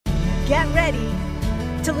Get ready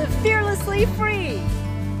to live fearlessly free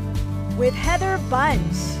with Heather Bunch.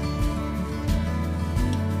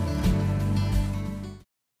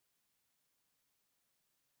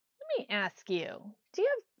 Let me ask you, do you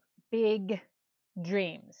have big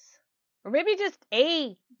dreams? Or maybe just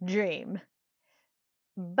a dream,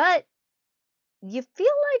 but you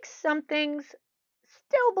feel like something's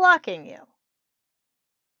still blocking you?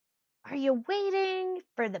 Are you waiting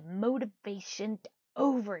for the motivation to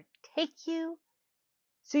overtake you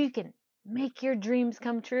so you can make your dreams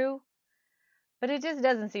come true? But it just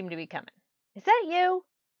doesn't seem to be coming. Is that you?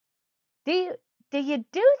 Do you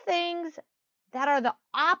do things that are the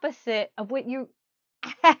opposite of what you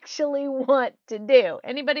actually want to do?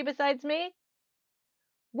 Anybody besides me?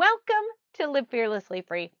 Welcome to Live Fearlessly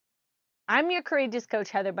Free. I'm your courageous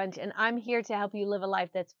coach, Heather Bunch, and I'm here to help you live a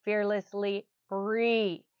life that's fearlessly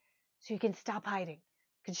free so you can stop hiding.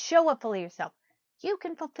 You can show up fully yourself. You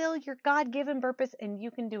can fulfill your God-given purpose, and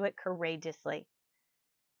you can do it courageously.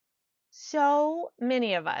 So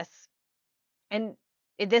many of us, and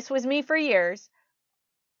this was me for years,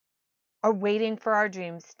 are waiting for our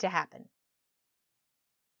dreams to happen.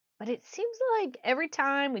 But it seems like every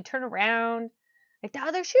time we turn around, like the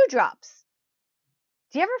other shoe drops.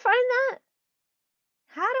 Do you ever find that?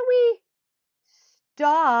 How do we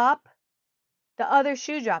stop the other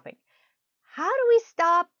shoe dropping? How do we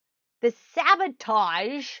stop the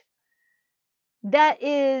sabotage that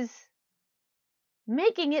is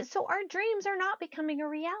making it so our dreams are not becoming a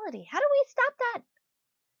reality? How do we stop that?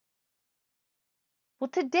 Well,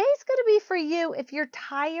 today's going to be for you if you're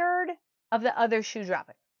tired of the other shoe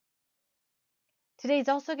dropping. Today's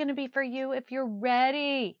also going to be for you if you're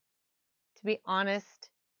ready to be honest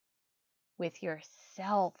with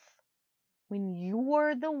yourself when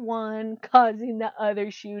you're the one causing the other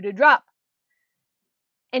shoe to drop.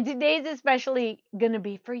 And today's especially going to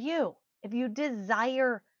be for you if you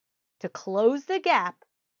desire to close the gap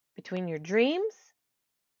between your dreams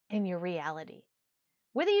and your reality,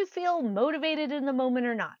 whether you feel motivated in the moment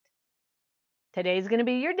or not. Today's going to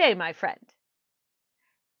be your day, my friend.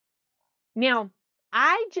 Now,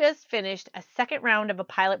 I just finished a second round of a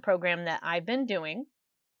pilot program that I've been doing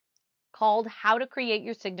called How to Create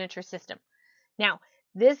Your Signature System. Now,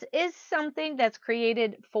 this is something that's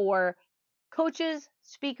created for coaches,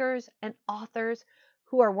 speakers, and authors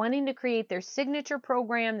who are wanting to create their signature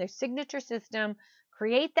program, their signature system,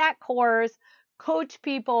 create that course, coach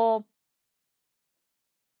people.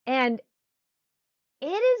 And it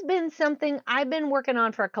has been something I've been working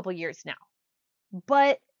on for a couple years now.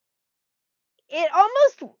 But it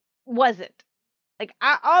almost wasn't. Like,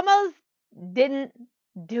 I almost didn't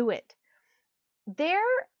do it. There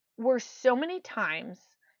were so many times,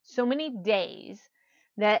 so many days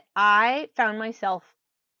that I found myself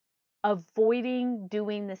avoiding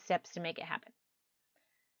doing the steps to make it happen.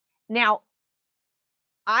 Now,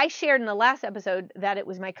 I shared in the last episode that it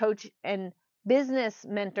was my coach and business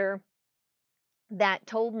mentor that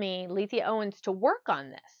told me, Lethea Owens, to work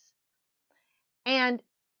on this.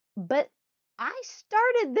 But I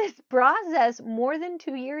started this process more than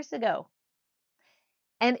 2 years ago.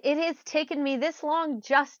 And it has taken me this long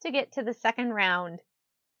just to get to the second round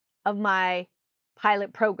of my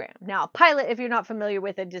pilot program. Now, a pilot, if you're not familiar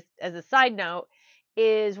with it, just as a side note,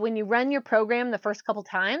 is when you run your program the first couple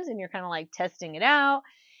times and you're kind of like testing it out,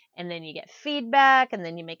 and then you get feedback, and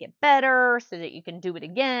then you make it better so that you can do it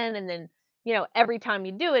again. And then, every time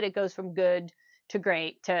you do it, it goes from good to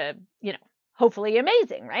great to, hopefully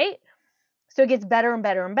amazing, right? So it gets better and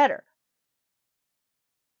better and better.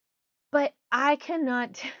 But I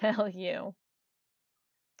cannot tell you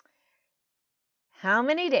how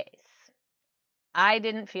many days I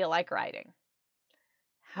didn't feel like writing.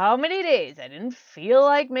 How many days I didn't feel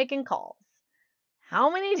like making calls.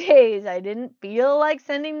 How many days I didn't feel like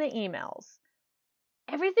sending the emails.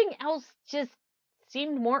 Everything else just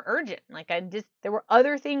seemed more urgent. Like there were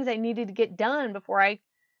other things I needed to get done before I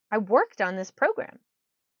worked on this program.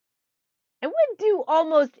 I would do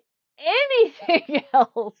almost anything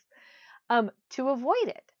else to avoid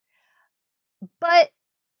it. But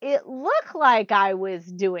it looked like I was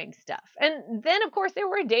doing stuff. And then, of course, there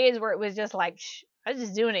were days where it was just like, I was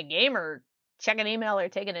just doing a game or checking an email or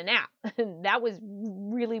taking a nap. And that was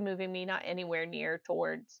really moving me not anywhere near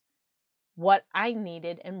towards what I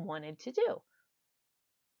needed and wanted to do.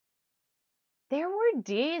 There were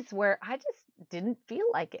days where I just didn't feel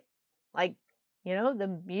like it. Like,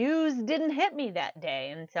 the muse didn't hit me that day.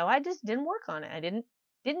 And so I just didn't work on it. I didn't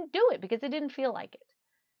do it because it didn't feel like it.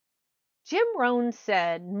 Jim Rohn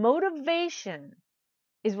said, motivation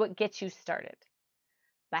is what gets you started.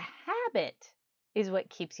 The habit is what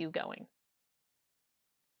keeps you going.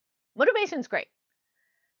 Motivation's great.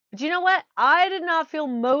 But you know what? I did not feel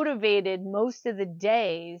motivated most of the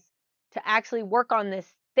days to actually work on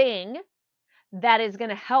this thing that is going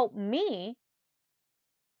to help me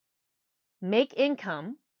make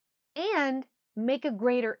income and make a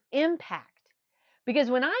greater impact. Because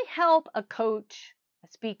when I help a coach, a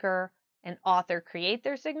speaker, an author create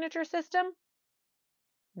their signature system,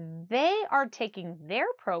 they are taking their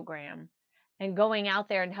program and going out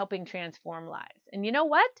there and helping transform lives. And you know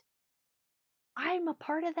what? I'm a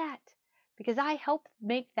part of that because I help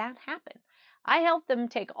make that happen. I help them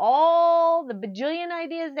take all the bajillion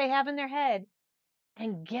ideas they have in their head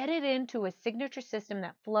and get it into a signature system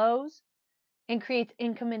that flows and creates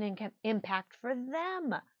income and impact for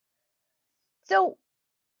them. So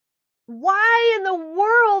why in the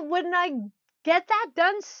world wouldn't I get that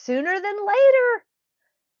done sooner than later?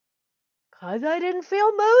 Because I didn't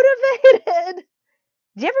feel motivated.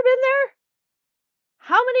 You ever been there?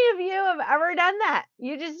 How many of you have ever done that?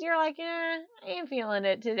 You're like, I ain't feeling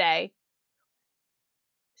it today.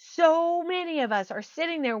 So many of us are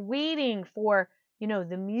sitting there waiting for,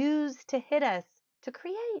 the muse to hit us to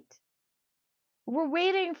create. We're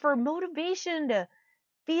waiting for motivation to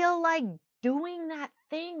feel like doing that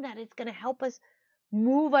thing that is going to help us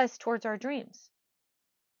move us towards our dreams.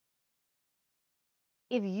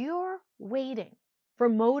 If you're waiting for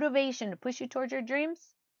motivation to push you towards your dreams,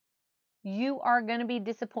 you are going to be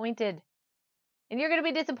disappointed. And you're going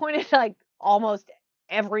to be disappointed like almost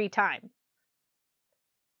every time.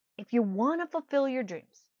 If you want to fulfill your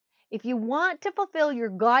dreams, if you want to fulfill your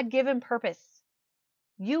God-given purpose,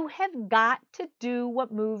 you have got to do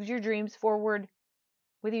what moves your dreams forward,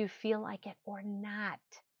 whether you feel like it or not.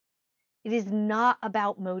 It is not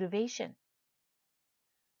about motivation.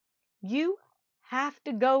 You have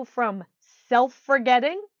to go from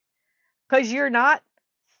self-forgetting because you're not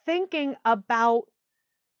thinking about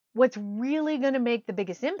what's really going to make the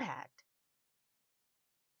biggest impact.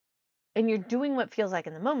 And you're doing what feels like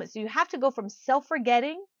in the moment. So you have to go from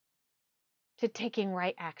self-forgetting to taking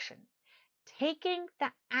right action. Taking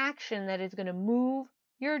the action that is going to move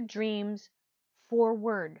your dreams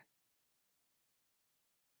forward.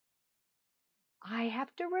 I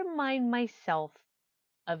have to remind myself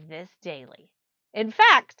of this daily. In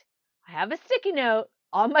fact, I have a sticky note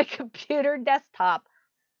on my computer desktop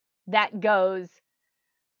that goes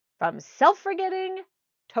from self-forgetting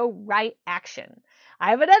to right action.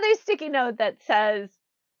 I have another sticky note that says,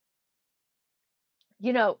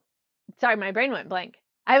 sorry, my brain went blank.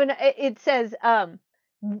 It says,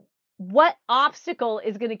 what obstacle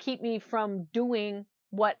is going to keep me from doing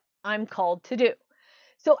what I'm called to do?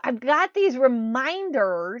 So I've got these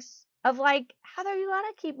reminders of like, how do you got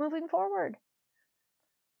to keep moving forward?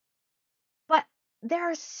 But there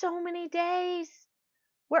are so many days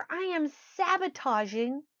where I am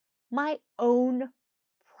sabotaging my own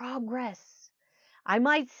progress. I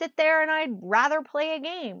might sit there and I'd rather play a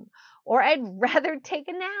game, or I'd rather take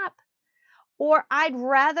a nap, or I'd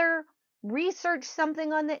rather research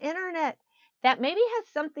something on the internet that maybe has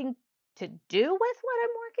something to do with what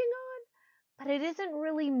I'm working on, but it isn't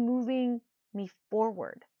really moving me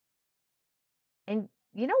forward. And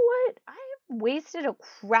you know what? I have wasted a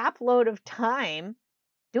crap load of time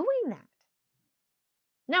doing that.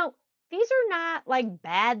 Now, these are not like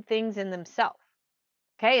bad things in themselves.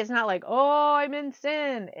 Okay? It's not like, oh, I'm in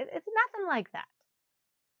sin. It's nothing like that.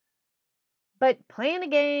 But playing a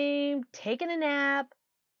game, taking a nap,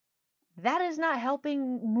 that is not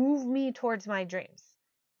helping move me towards my dreams.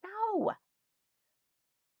 No.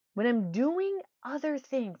 When I'm doing other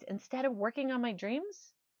things instead of working on my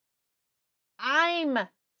dreams, I'm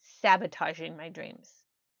sabotaging my dreams.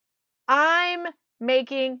 I'm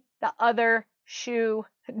making the other shoe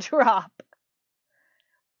drop.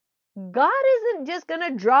 God isn't just going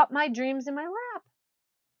to drop my dreams in my lap.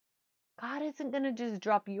 God isn't going to just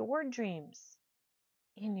drop your dreams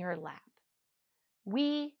in your lap.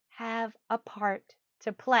 We have a part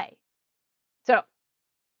to play. So,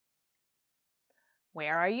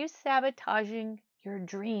 where are you sabotaging your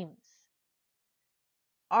dreams?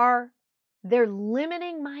 Are there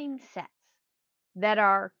limiting mindsets that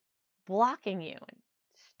are blocking you and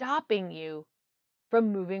stopping you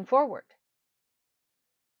from moving forward?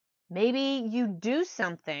 Maybe you do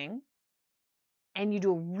something and you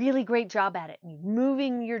do a really great job at it, and you're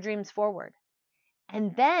moving your dreams forward.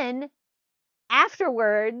 And then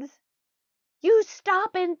afterwards, you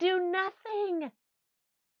stop and do nothing.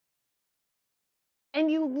 And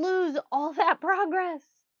you lose all that progress.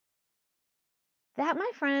 That,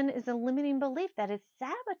 my friend, is a limiting belief that is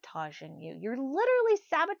sabotaging you. You're literally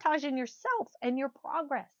sabotaging yourself and your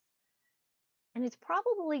progress. And it's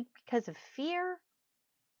probably because of fear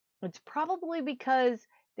It's probably because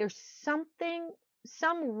there's some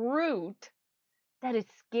root that is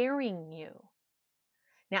scaring you.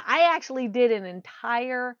 Now, I actually did an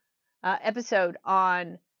entire episode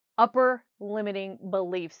on upper limiting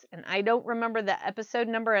beliefs, and I don't remember the episode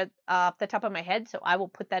number off the top of my head, so I will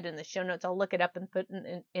put that in the show notes. I'll look it up and put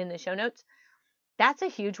it in the show notes. That's a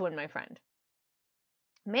huge one, my friend.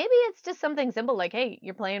 Maybe it's just something simple like, hey,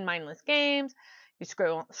 you're playing mindless games,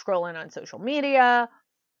 you're scrolling on social media,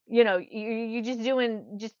 you're just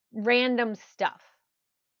doing just random stuff.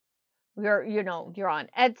 You're on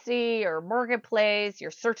Etsy or Marketplace,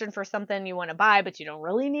 you're searching for something you want to buy, but you don't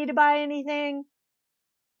really need to buy anything.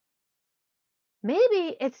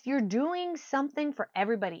 Maybe it's you're doing something for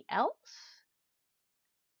everybody else,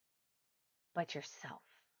 but yourself.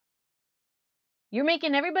 You're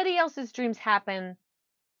making everybody else's dreams happen,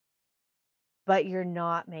 but you're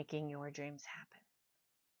not making your dreams happen.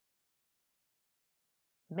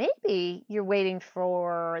 Maybe you're waiting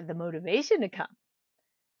for the motivation to come.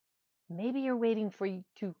 Maybe you're waiting for you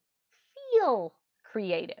to feel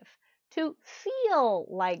creative, to feel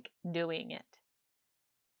like doing it.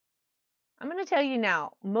 I'm going to tell you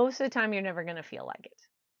now, most of the time you're never going to feel like it.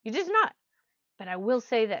 You're just not. But I will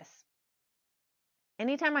say this.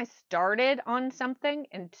 Anytime I started on something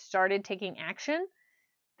and started taking action,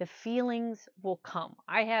 the feelings will come.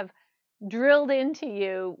 I have drilled into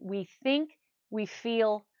you, we think, we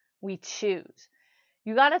feel, we choose.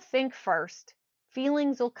 You got to think first.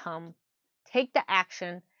 Feelings will come. Take the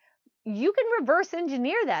action. You can reverse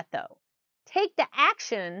engineer that though. Take the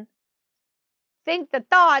action, think the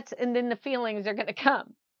thoughts, and then the feelings are going to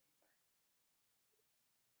come.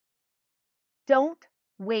 Don't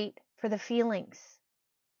wait for the feelings.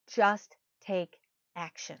 Just take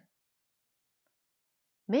action.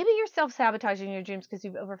 Maybe you're self-sabotaging your dreams because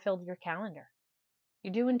you've overfilled your calendar.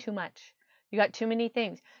 You're doing too much. You got too many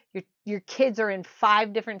things. Your kids are in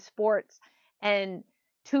 5 different sports and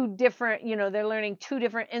 2 different, they're learning 2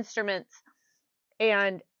 different instruments,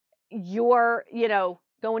 and you're,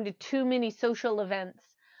 going to too many social events,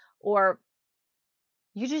 or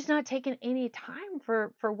you're just not taking any time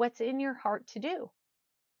for what's in your heart to do.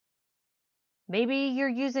 Maybe you're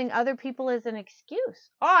using other people as an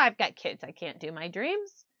excuse. Oh, I've got kids. I can't do my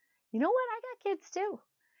dreams. You know what? I got kids too.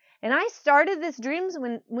 And I started this dreams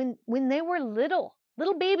when they were little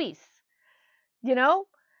babies.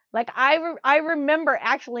 Like I remember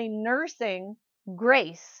actually nursing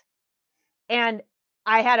Grace, and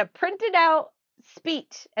I had a printed out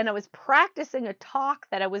speech, and I was practicing a talk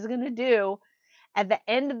that I was going to do at the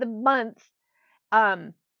end of the month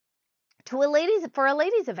for a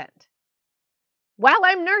ladies event while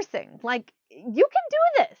I'm nursing. Like, you can do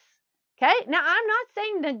this. Okay? Now, I'm not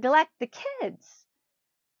saying neglect the kids,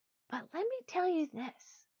 but let me tell you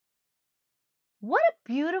this. What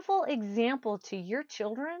a beautiful example to your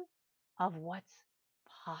children of what's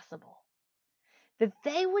possible. That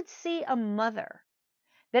they would see a mother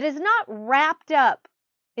that is not wrapped up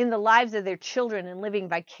in the lives of their children and living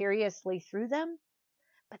vicariously through them,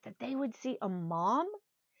 but that they would see a mom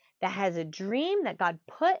that has a dream that God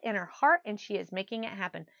put in her heart and she is making it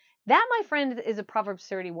happen. That, my friend, is a Proverbs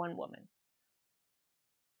 31 woman.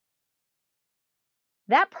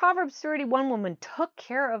 That Proverbs 31 woman took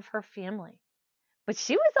care of her family, but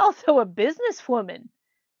she was also a businesswoman.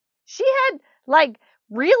 She had like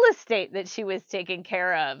real estate that she was taking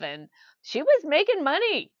care of, and she was making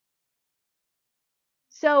money.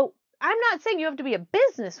 So I'm not saying you have to be a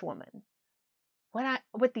businesswoman.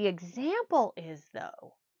 What the example is,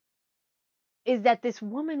 though, is that this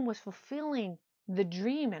woman was fulfilling the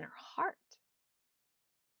dream in her heart.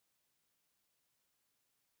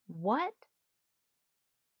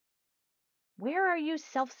 Where are you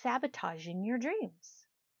self-sabotaging your dreams?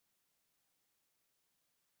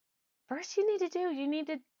 First you need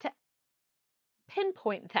to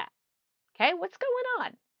pinpoint that. Okay, what's going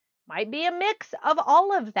on? Might be a mix of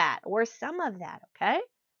all of that or some of that, okay?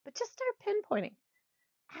 But just start pinpointing.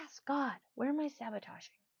 Ask God, where am I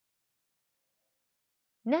sabotaging?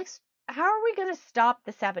 Next, how are we going to stop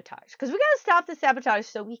the sabotage? Because we got to stop the sabotage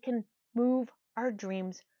so we can move our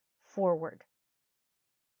dreams forward.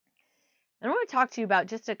 And I want to talk to you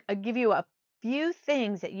about give you a few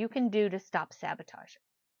things that you can do to stop sabotaging.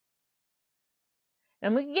 And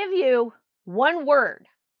I'm going to give you one word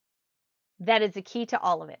that is the key to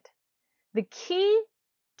all of it. The key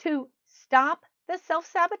to stop the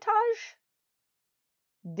self-sabotage?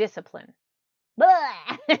 Discipline.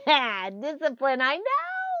 Discipline, I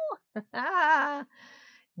know.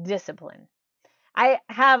 Discipline. I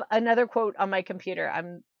have another quote on my computer.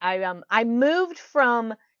 I moved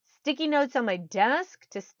from sticky notes on my desk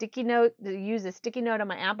to use a sticky note on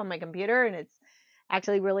my app on my computer, and it's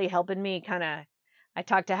actually really helping me I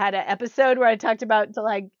had an episode where I talked about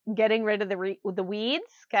getting rid of the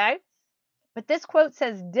weeds, okay? But this quote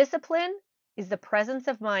says, discipline is the presence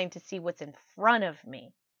of mind to see what's in front of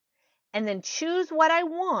me and then choose what I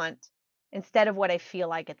want instead of what I feel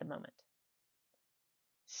like at the moment.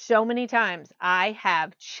 So many times I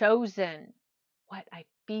have chosen what I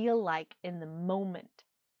feel like in the moment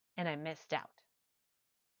and I missed out.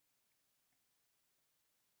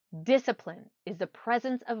 Discipline is the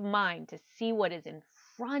presence of mind to see what is in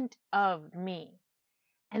front of me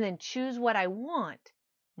and then choose what I want,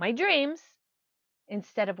 my dreams,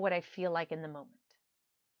 instead of what I feel like in the moment.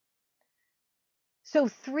 So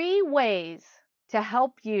 3 ways to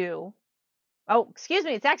help you. Oh, excuse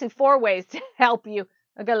me. It's actually 4 ways to help you.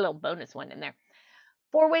 I got a little bonus one in there.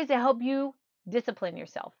 4 ways to help you discipline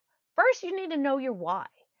yourself. First, you need to know your why.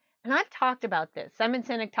 And I've talked about this. Simon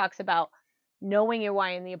Sinek talks about knowing your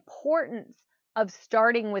why and the importance of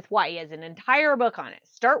starting with why. He has an entire book on it.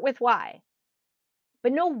 Start with why.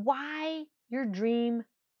 But know why your dream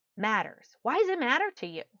matters. Why does it matter to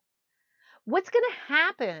you? What's going to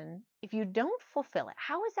happen if you don't fulfill it?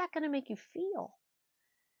 How is that going to make you feel?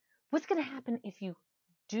 What's going to happen if you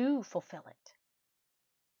do fulfill it?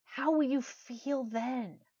 How will you feel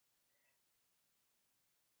then?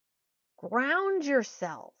 Ground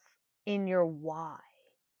yourself in your why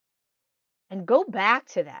and go back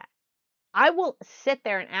to that. I will sit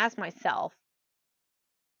there and ask myself,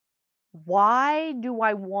 why do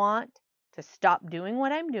I want to stop doing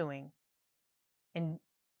what I'm doing and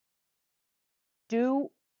do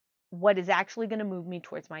what is actually going to move me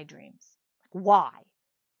towards my dreams? Why?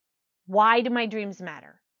 Why do my dreams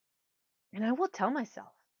matter? And I will tell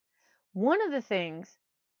myself, one of the things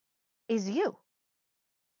is you.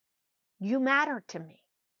 You matter to me.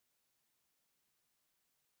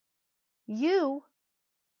 You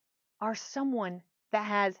are someone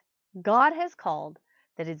that God has called,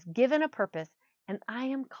 that is given a purpose, and I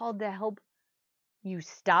am called to help you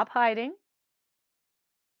stop hiding,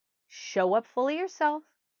 show up fully yourself,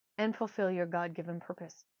 and fulfill your God-given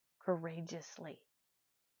purpose courageously.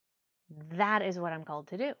 That is what I'm called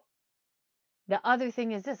to do. The other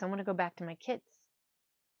thing is this. I want to go back to my kids.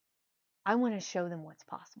 I want to show them what's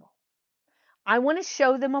possible. I want to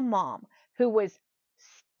show them a mom who was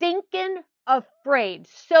stinking afraid,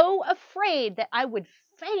 so afraid that I would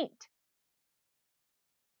faint,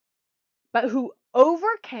 but who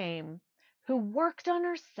overcame, who worked on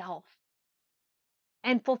herself,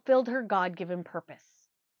 and fulfilled her God-given purpose,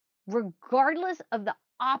 regardless of the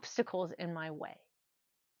obstacles in my way.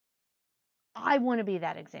 I want to be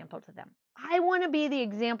that example to them. I want to be the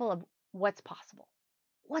example of what's possible.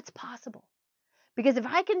 What's possible? Because if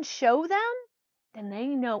I can show them, then they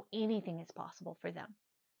know anything is possible for them.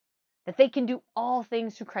 That they can do all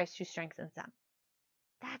things through Christ who strengthens them.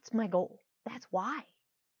 That's my goal. That's why.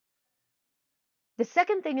 The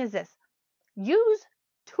second thing is this. Use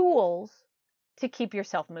tools to keep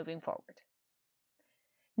yourself moving forward.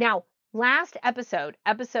 Now, last episode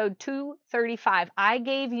 235, I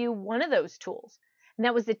gave you one of those tools, and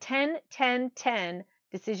that was the 10-10-10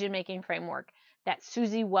 decision-making framework that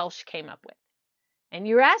Susie Welsh came up with. And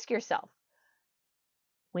you ask yourself,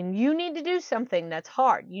 when you need to do something that's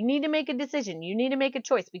hard, you need to make a decision, you need to make a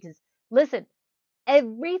choice, because listen,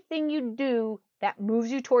 everything you do that moves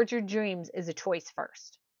you towards your dreams is a choice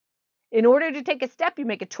first. In order to take a step, you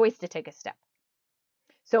make a choice to take a step.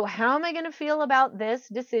 So how am I going to feel about this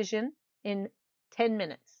decision in 10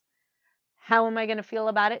 minutes? How am I going to feel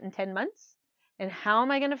about it in 10 months? And how am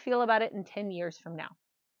I going to feel about it in 10 years from now?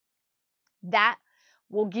 That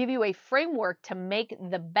will give you a framework to make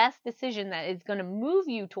the best decision that is going to move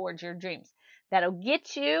you towards your dreams. That'll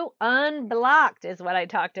get you unblocked, is what I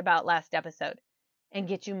talked about last episode, and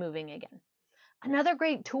get you moving again. Another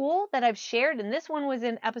great tool that I've shared, and this one was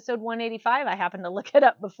in episode 185. I happened to look it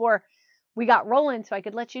up before we got rolling so I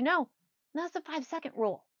could let you know. And that's the 5-second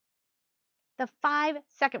rule. The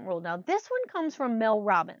 5-second rule. Now, this one comes from Mel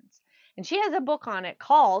Robbins, and she has a book on it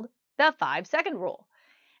called The 5-Second Rule.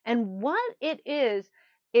 And what it is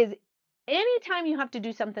anytime you have to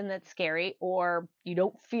do something that's scary or you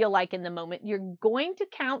don't feel like in the moment, you're going to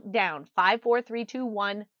count down 5, 4, 3, 2,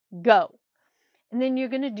 1, go. And then you're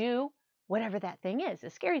going to do whatever that thing is, a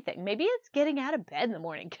scary thing. Maybe it's getting out of bed in the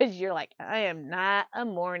morning because you're like, I am not a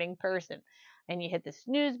morning person. And you hit the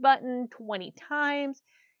snooze button 20 times.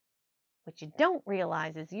 What you don't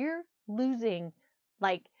realize is you're losing,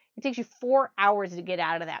 it takes you 4 hours to get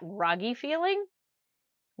out of that groggy feeling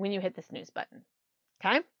when you hit the snooze button.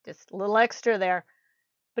 Okay? Just a little extra there.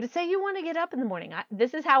 But say you want to get up in the morning.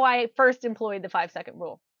 This is how I first employed the 5-second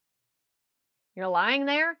rule. You're lying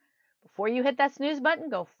there. Before you hit that snooze button,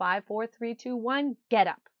 go 5, 4, 3, 2, 1, get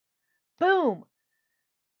up. Boom.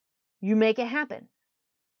 You make it happen.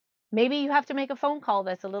 Maybe you have to make a phone call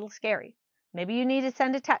that's a little scary. Maybe you need to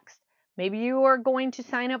send a text. Maybe you are going to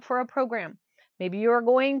sign up for a program. Maybe you are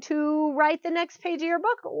going to write the next page of your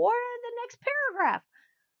book or the next paragraph.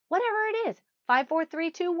 Whatever it is. 5, 4,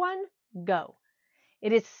 3, 2, 1, go.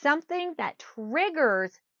 It is something that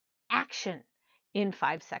triggers action in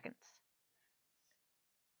 5 seconds.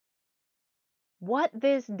 What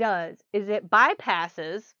this does is it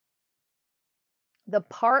bypasses the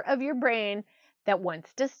part of your brain that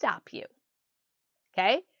wants to stop you.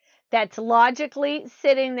 Okay? That's logically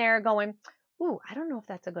sitting there going, ooh, I don't know if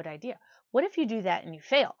that's a good idea. What if you do that and you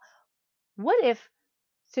fail? What if,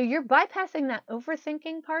 so you're bypassing that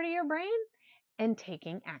overthinking part of your brain and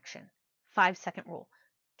taking action. 5-second rule.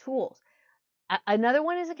 Tools. Another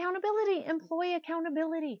one is accountability. Employee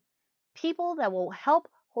accountability. People that will help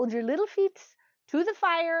hold your little feet to the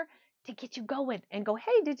fire to get you going and go,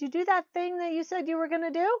 hey, did you do that thing that you said you were going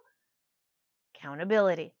to do?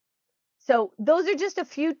 Accountability. So those are just a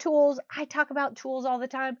few tools. I talk about tools all the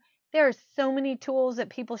time. There are so many tools that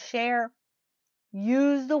people share.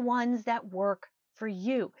 Use the ones that work for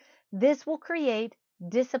you. This will create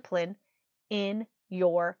discipline in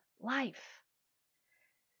your life.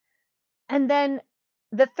 And then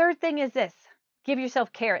the third thing is this. Give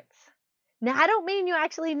yourself carrots. Now, I don't mean you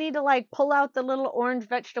actually need to like pull out the little orange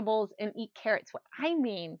vegetables and eat carrots. What I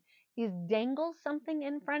mean is dangle something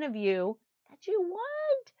in front of you that you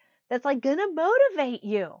want, that's like going to motivate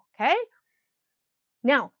you, okay?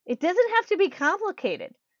 Now, it doesn't have to be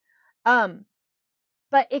complicated,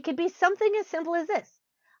 but it could be something as simple as this.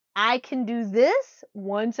 I can do this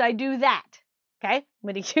once I do that, okay? I'm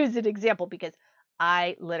going to use an example because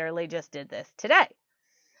I literally just did this today.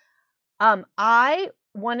 I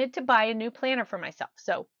wanted to buy a new planner for myself.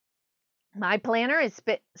 So my planner is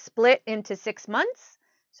split into 6 months.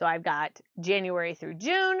 So I've got January through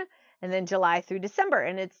June and then July through December.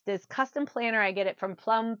 And it's this custom planner. I get it from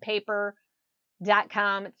plumpaper.com.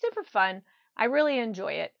 It's super fun. I really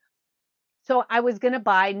enjoy it. So I was going to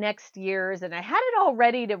buy next year's and I had it all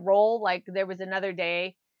ready to roll. Like there was another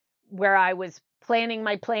day where I was planning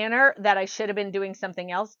my planner that I should have been doing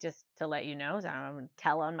something else, just to let you know. So I'm going to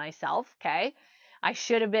tell on myself, okay? I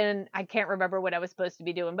should have been, I can't remember what I was supposed to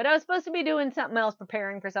be doing, but I was supposed to be doing something else,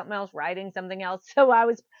 preparing for something else, writing something else.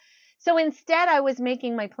 So instead I was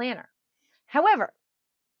making my planner. However,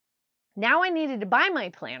 now I needed to buy my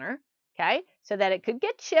planner, okay? So that it could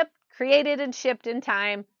get shipped, created and shipped in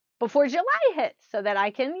time before July hits so that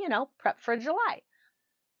I can, prep for July.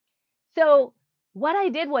 So what I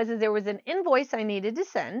did was there was an invoice I needed to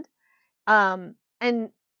send, and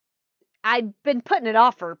I'd been putting it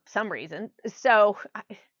off for some reason. So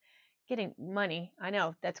getting money, I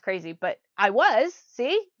know that's crazy, but I was,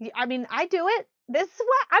 I do it. This is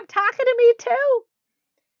what I'm talking to me too.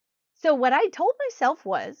 So what I told myself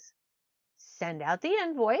was send out the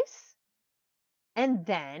invoice and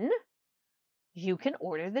then you can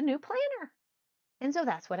order the new planner. And so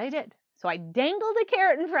that's what I did. So I dangled a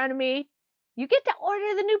carrot in front of me. You get to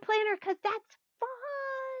order the new planner because that's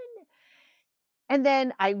fun. And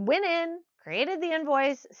then I went in, created the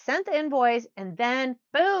invoice, sent the invoice, and then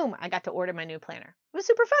boom, I got to order my new planner. It was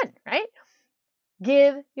super fun, right?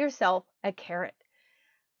 Give yourself a carrot.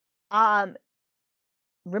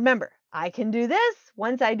 Remember, I can do this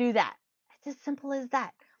once I do that. It's as simple as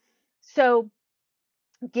that. So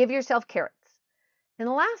give yourself carrots. And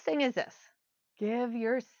the last thing is this. Give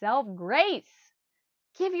yourself grace.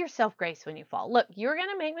 Give yourself grace when you fall. Look, you're going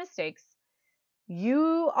to make mistakes.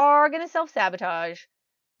 You are going to self-sabotage.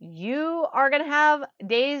 You are going to have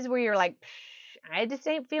days where you're like, I just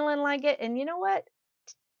ain't feeling like it. And you know what?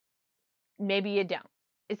 Maybe you don't.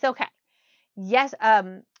 It's okay. Yes,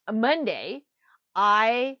 Monday,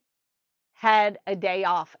 I had a day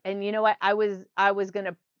off. And you know what? I was going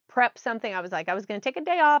to prep something. I was going to take a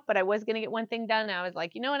day off, but I was going to get one thing done. And I was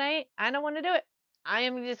like, you know what? I don't want to do it. I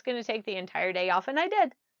am just going to take the entire day off. And I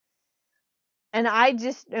did. And I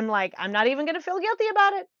just am like, I'm not even going to feel guilty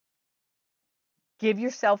about it. Give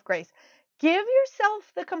yourself grace. Give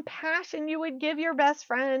yourself the compassion you would give your best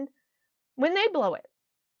friend when they blow it.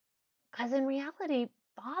 Because in reality,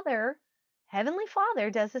 Heavenly Father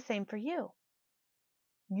does the same for you.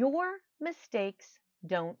 Your mistakes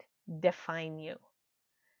don't define you.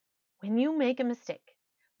 When you make a mistake,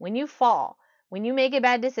 when you fall, when you make a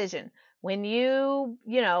bad decision, when you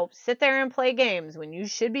sit there and play games, when you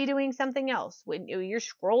should be doing something else, when you're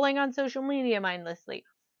scrolling on social media mindlessly,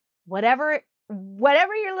 whatever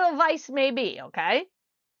whatever your little vice may be, okay?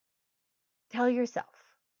 Tell yourself,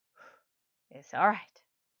 it's all right.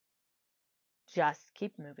 Just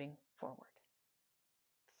keep moving forward.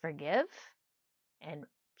 Forgive and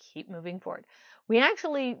keep moving forward. We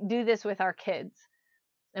actually do this with our kids,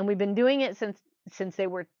 and we've been doing it since they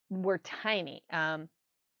were tiny. And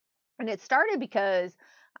it started because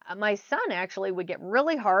my son actually would get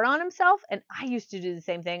really hard on himself, and I used to do the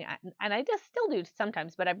same thing, and I just still do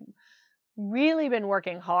sometimes, but I've really been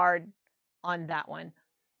working hard on that one.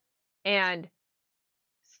 And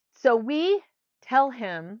so we tell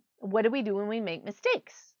him, what do we do when we make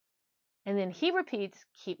mistakes? And then he repeats,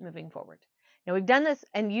 keep moving forward. Now, we've done this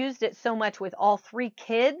and used it so much with all 3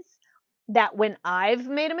 kids that when I've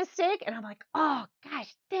made a mistake and I'm like, oh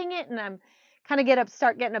gosh, dang it, and I'm kind of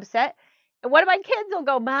start getting upset, and one of my kids will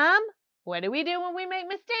go, Mom, what do we do when we make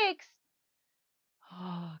mistakes?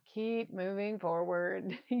 Oh, keep moving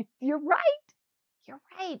forward. You're right. You're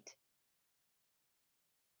right.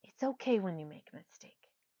 It's okay when you make a mistake.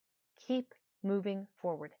 Keep moving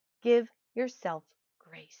forward. Give yourself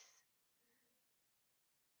grace.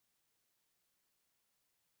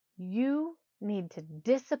 You need to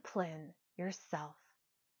discipline yourself,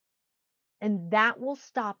 and that will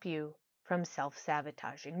stop you from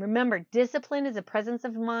self-sabotaging. Remember, discipline is a presence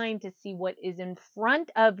of mind to see what is in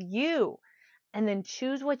front of you and then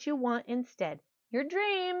choose what you want instead, your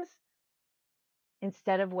dreams,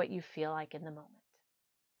 instead of what you feel like in the moment.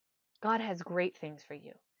 God has great things for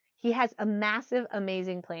you. He has a massive,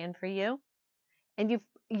 amazing plan for you, and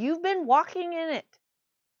you've been walking in it.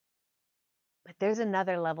 But there's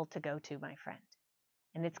another level to go to, my friend,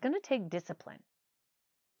 and it's going to take discipline.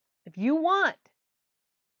 If you want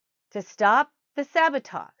to stop the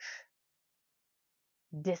sabotage,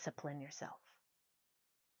 discipline yourself.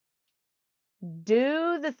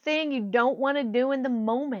 Do the thing you don't want to do in the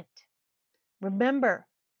moment. Remember,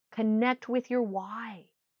 connect with your why.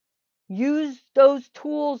 Use those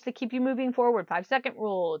tools to keep you moving forward. 5-second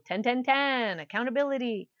rule, 10-10-10,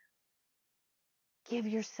 accountability. Give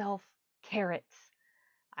yourself carrots.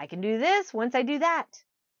 I can do this once I do that.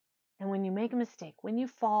 And when you make a mistake, when you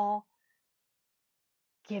fall,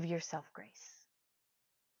 give yourself grace.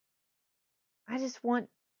 I just want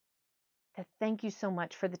to thank you so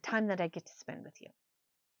much for the time that I get to spend with you.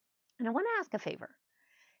 And I want to ask a favor.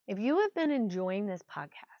 If you have been enjoying this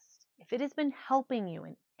podcast, if it has been helping you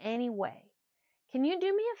in any way, can you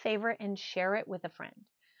do me a favor and share it with a friend,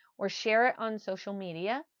 or share it on social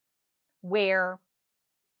media where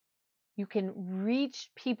you can reach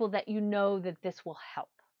people that you know that this will help?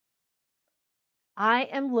 I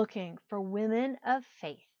am looking for women of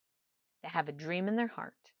faith that have a dream in their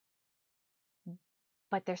heart,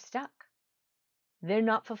 but they're stuck. They're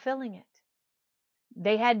not fulfilling it.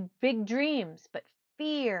 They had big dreams, but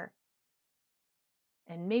fear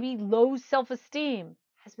and maybe low self-esteem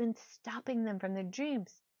has been stopping them from their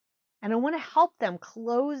dreams. And I want to help them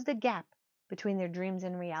close the gap between their dreams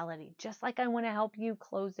and reality, just like I want to help you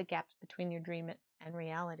close the gaps between your dream and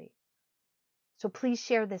reality. So please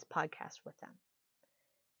share this podcast with them.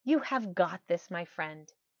 You have got this, my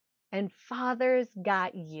friend, and Father's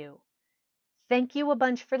got you. Thank you a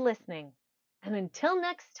bunch for listening. And until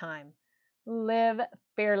next time, live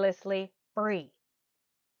fearlessly free.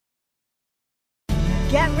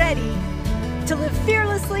 Get ready to live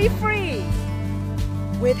fearlessly free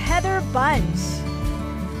with Heather Bunch.